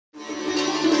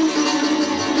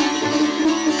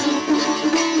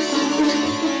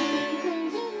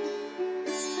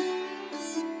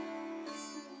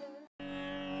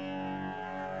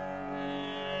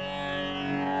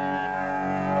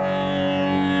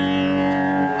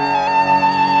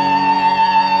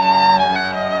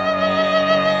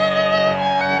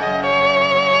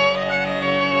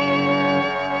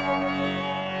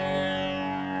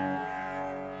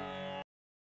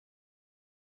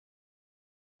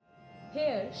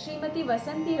Here, Srimati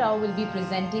Vasanti Rao will be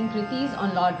presenting Kritis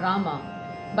on Lord Rama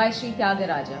by Sri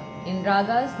Tyagaraja in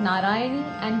Ragas Narayani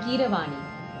and Keeravani.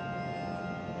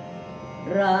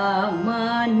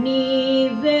 Rama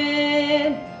nive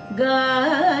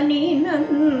gani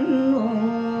nannu,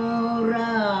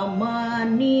 Rama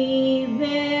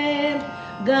nive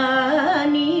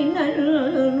gani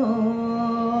nannu,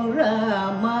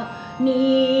 Rama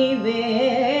nive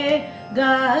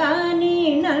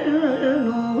gani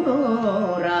nannu,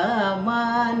 Rama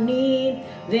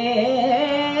nive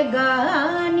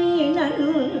gani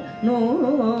nannu,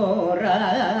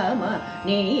 Rama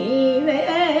nive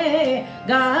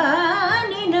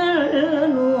gani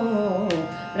nannu,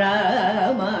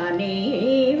 Rama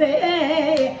nive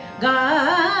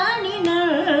gani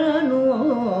nannu,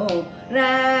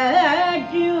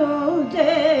 ratyute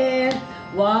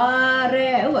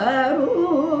varevaru,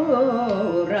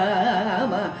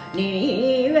 Rama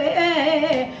nive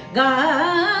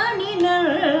gani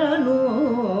nannu,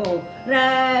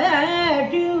 ratyute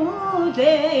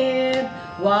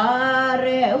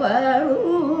varevaru,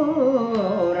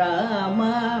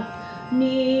 Rama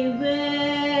nive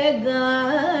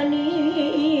gani.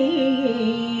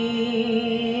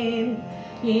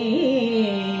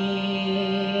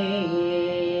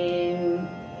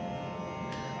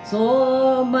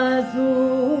 Soma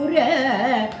surya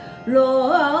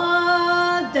lotana,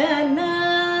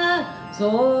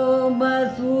 Soma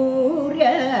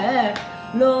surya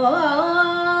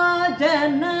lotana,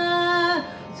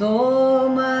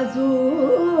 Soma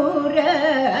surya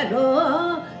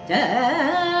lotana,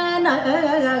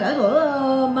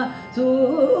 Soma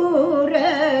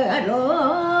surya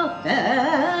lotana,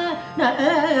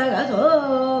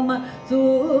 Soma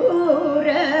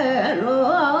surya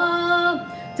lotana,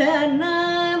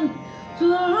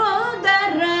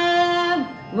 Sudara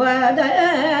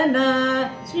vadana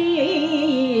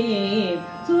Sri,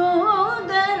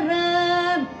 Sudara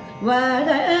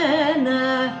vadana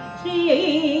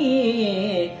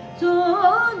Sri,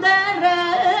 Sudara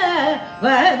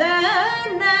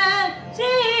vadana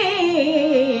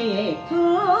Sri,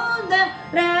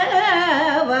 Sudara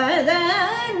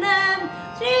vadana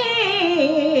Sri,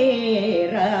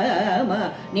 Rama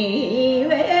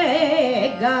nive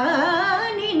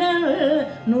gani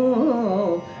nannu,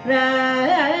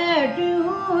 ratyute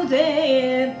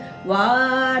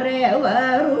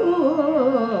varevaru,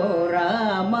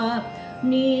 Rama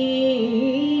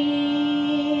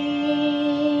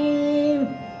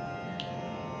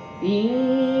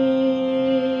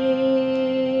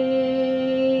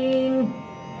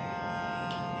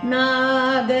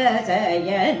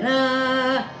Nagasayana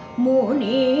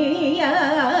muniyaga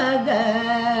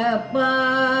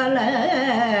palana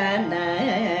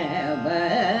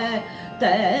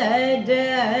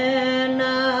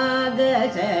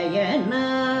Nagasayana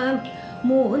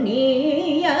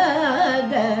muniyaga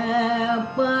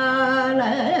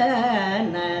palana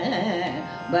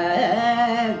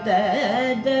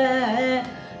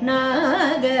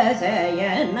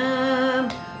Nagasayana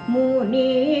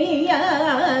muniyaga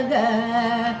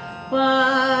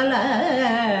palana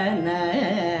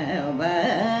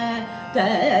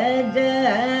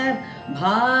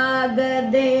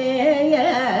bhagadeya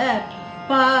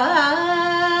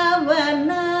pavana,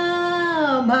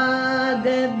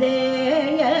 bhagadeya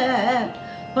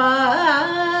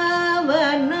pavana,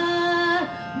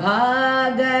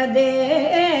 bhagadeya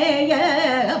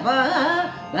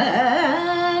pavana,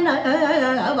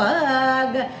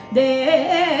 bhagadeya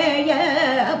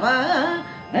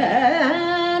pavana,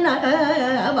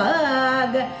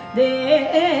 bhagadeya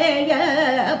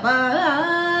pavana,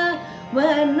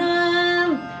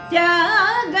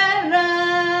 Tyagaraja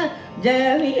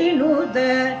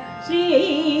vinuta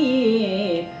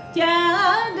Sri,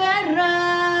 Tyagaraja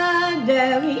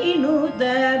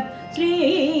vinuta Sri,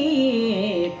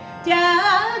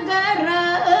 Tyagaraja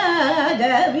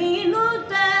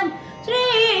vinuta Sri,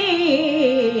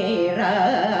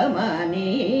 Rama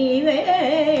nive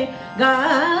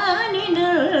gani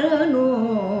nannu,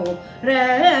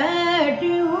 ratyute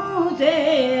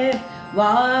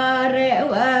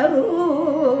varevaru,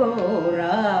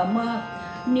 Rama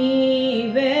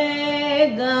nive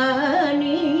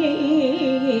gani.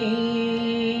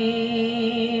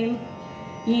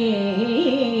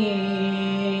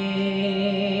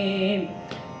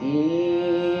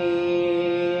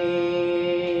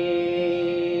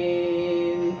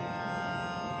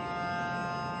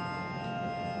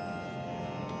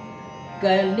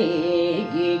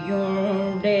 Kaligiyunde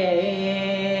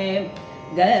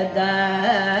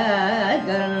gadagal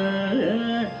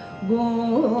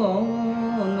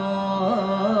guno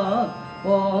o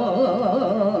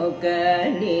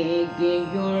kali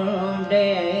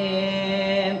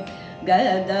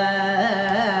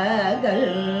கதகள்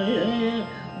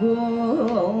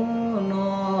குணோ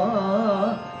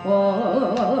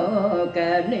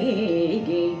கலியுண்டே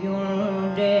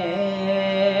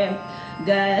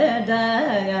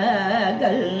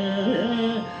கதகள்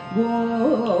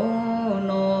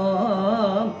குணோ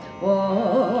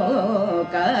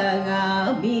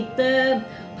ககாபித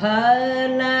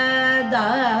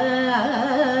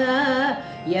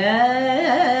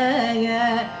பலதாய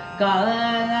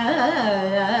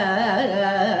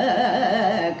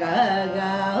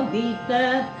ககாபித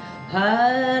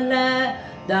பலதாய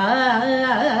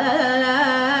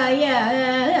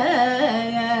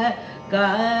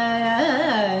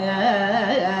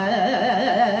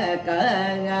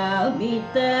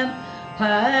ககாபித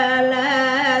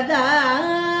பலதாய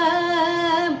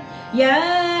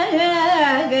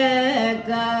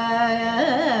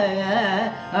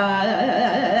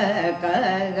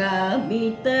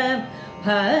ககாபித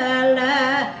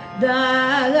பலதாய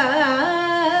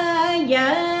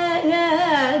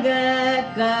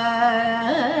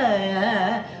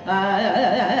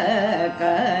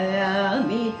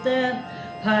ககாபித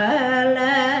பலதாய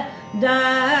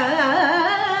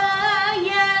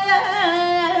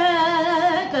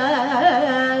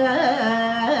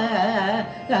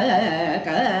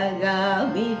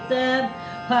ககாபித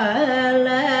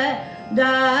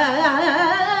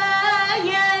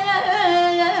பலதாய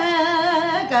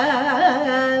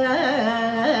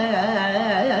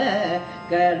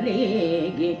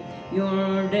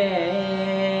கலியுண்டே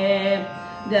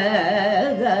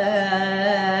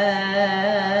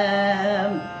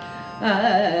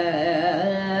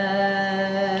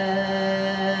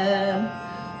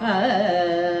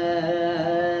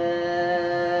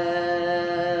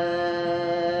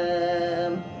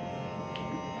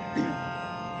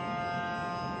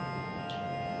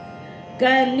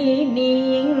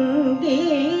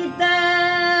கலினிங்கீத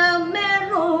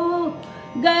Meru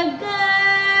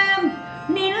ககம்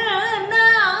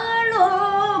நிலநாளோ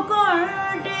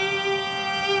கொண்டே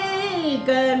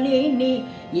கலினி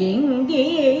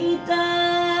இங்கீத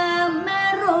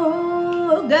மெரு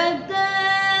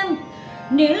ககம்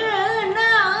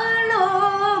நிலநாளோ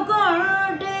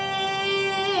கொண்டே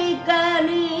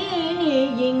கலினி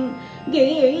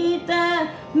இங்கீத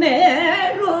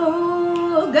மெரு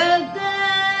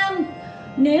ககம்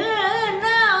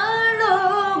நிலநாளோ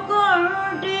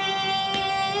கொண்டே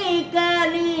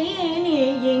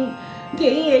கலினியின்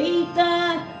கீத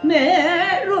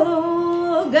மேரு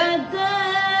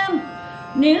ககம்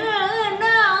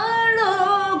நிலநாளோ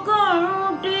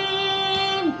கொண்டே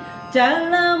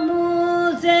சலமு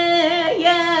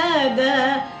சேயக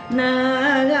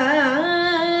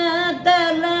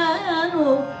நாகதலனு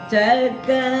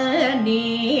சக்கனி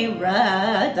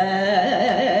ವ್ರತ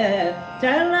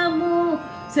ಚಲಮು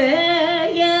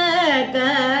ಸೇಯಕ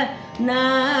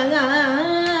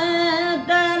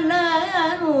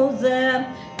ನಾಗತಲನು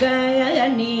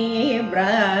ಸಕನಿ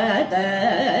ವ್ರತ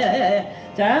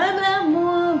ಚಲಮು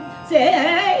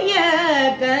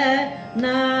ಸೇಯಕ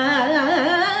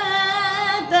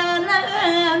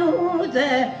ನಾಗತಲನು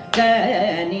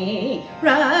ಸಕನಿ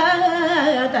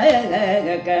ವ್ರತ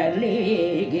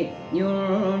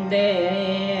ಕಲಿಯುಂಡೇ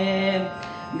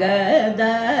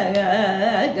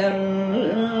ಗದಗಲ್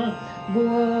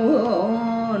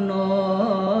ಗುಣೋ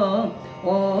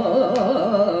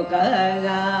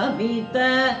ಕಗಾಬಿತ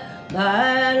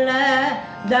ಬಲದಾಯ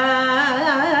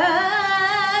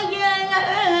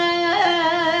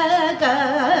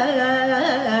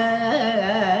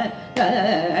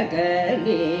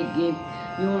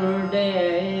ಕಲಿಯುಂಡೇ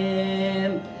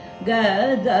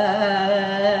ಗದ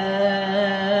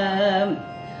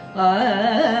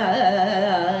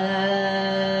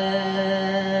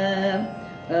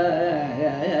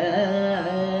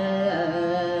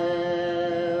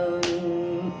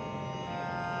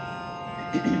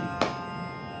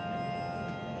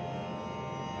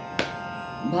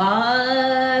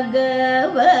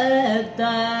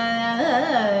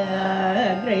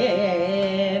ಭಾಗವತಾಗ್ರೇ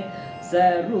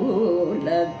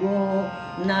ಸರುಲಗೋ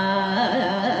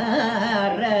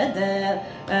ನಾರದ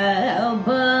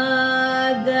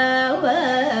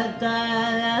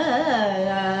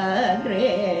ಭಾಗವತಾಗ್ರೇ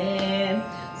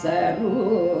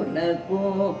ಸರುಲಗೋ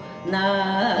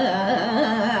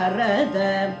ನಾರದ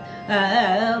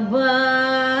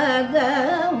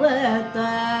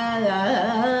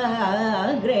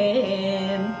ಭಾಗವತಾಗ್ರೇ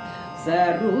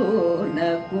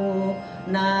ಸರುಲಗೋ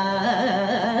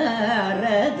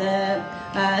ನಾರದ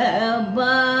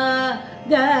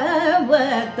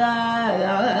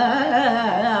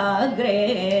ಭಾಗವತಾಗ್ರೇ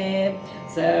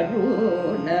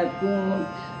ಸರುಲಗೋ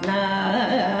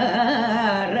ನಾರದ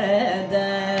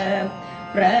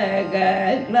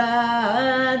பிரகலாத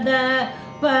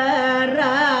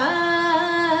பரா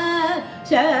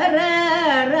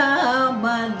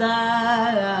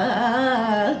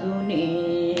சரராமதாசுனி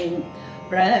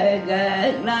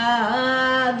பிரகலாத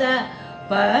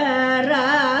பரா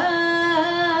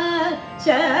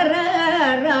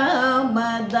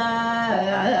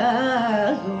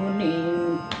சரராமதாசுனி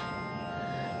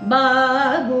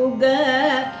பாகுக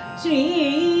ஸ்ரீ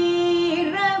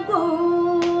ரகு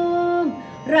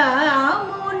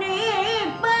ராமுனி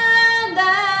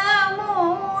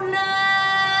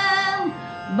பதமூலம்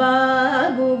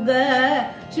பாகுக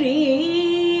ஸ்ரீ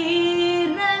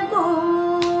ரகு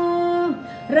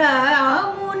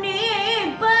ராமுனி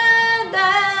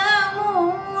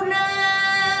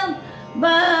பதமூலம்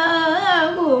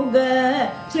பாகுக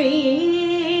ஸ்ரீ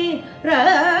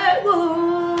ரகு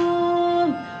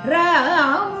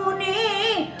ராமுனி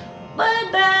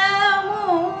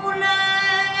பதமூல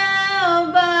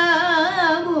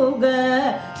பாகுக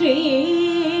ஸ்ரீ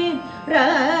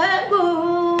ரகு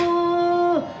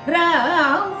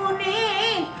ராமுனி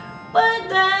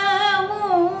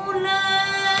பதமூல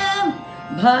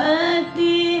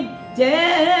பக்தி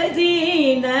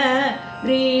ஜெயஜீன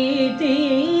ரீதி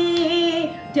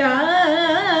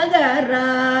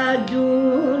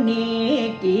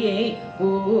தியாகராஜுனிக்கு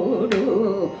கூடு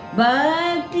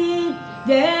பக்தி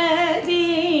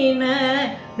ஜெயஜீன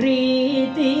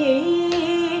ரீதி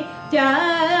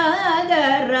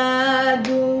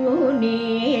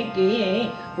தியாகராஜுனிக்கு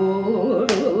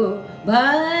கூடு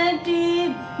பக்தி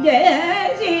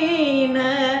ஜெயஜீன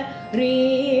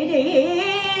ரீதி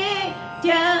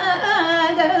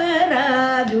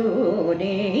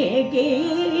தியாகராஜுனிக்கு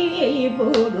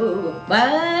கூடு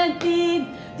பக்தி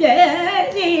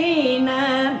ஜெயஜீன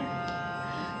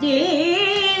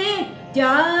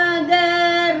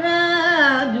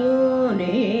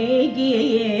தியாகராஜுனிக்கு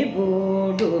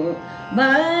போடு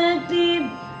பக்தி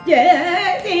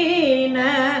ஜெயஜீன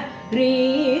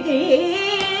ரீதி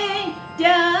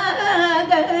தியாகராஜுனிக்கு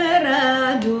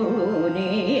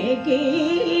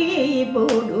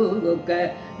போடு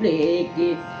கலேக்கி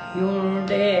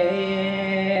யுண்டே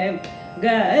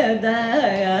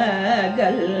கதகல்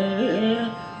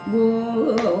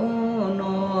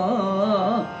குணோ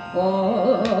ஓ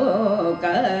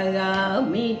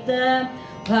ககாமித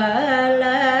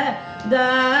பலதாய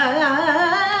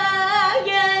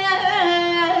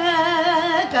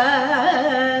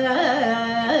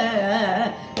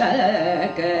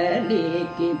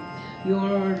கலிக்கு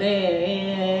யுண்டே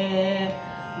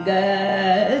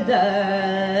கத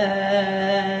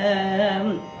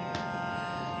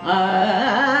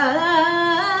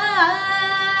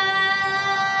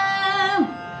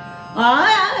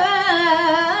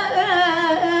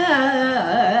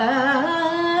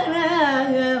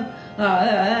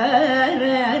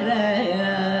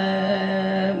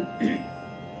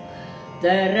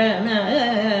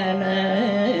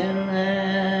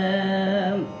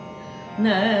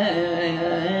na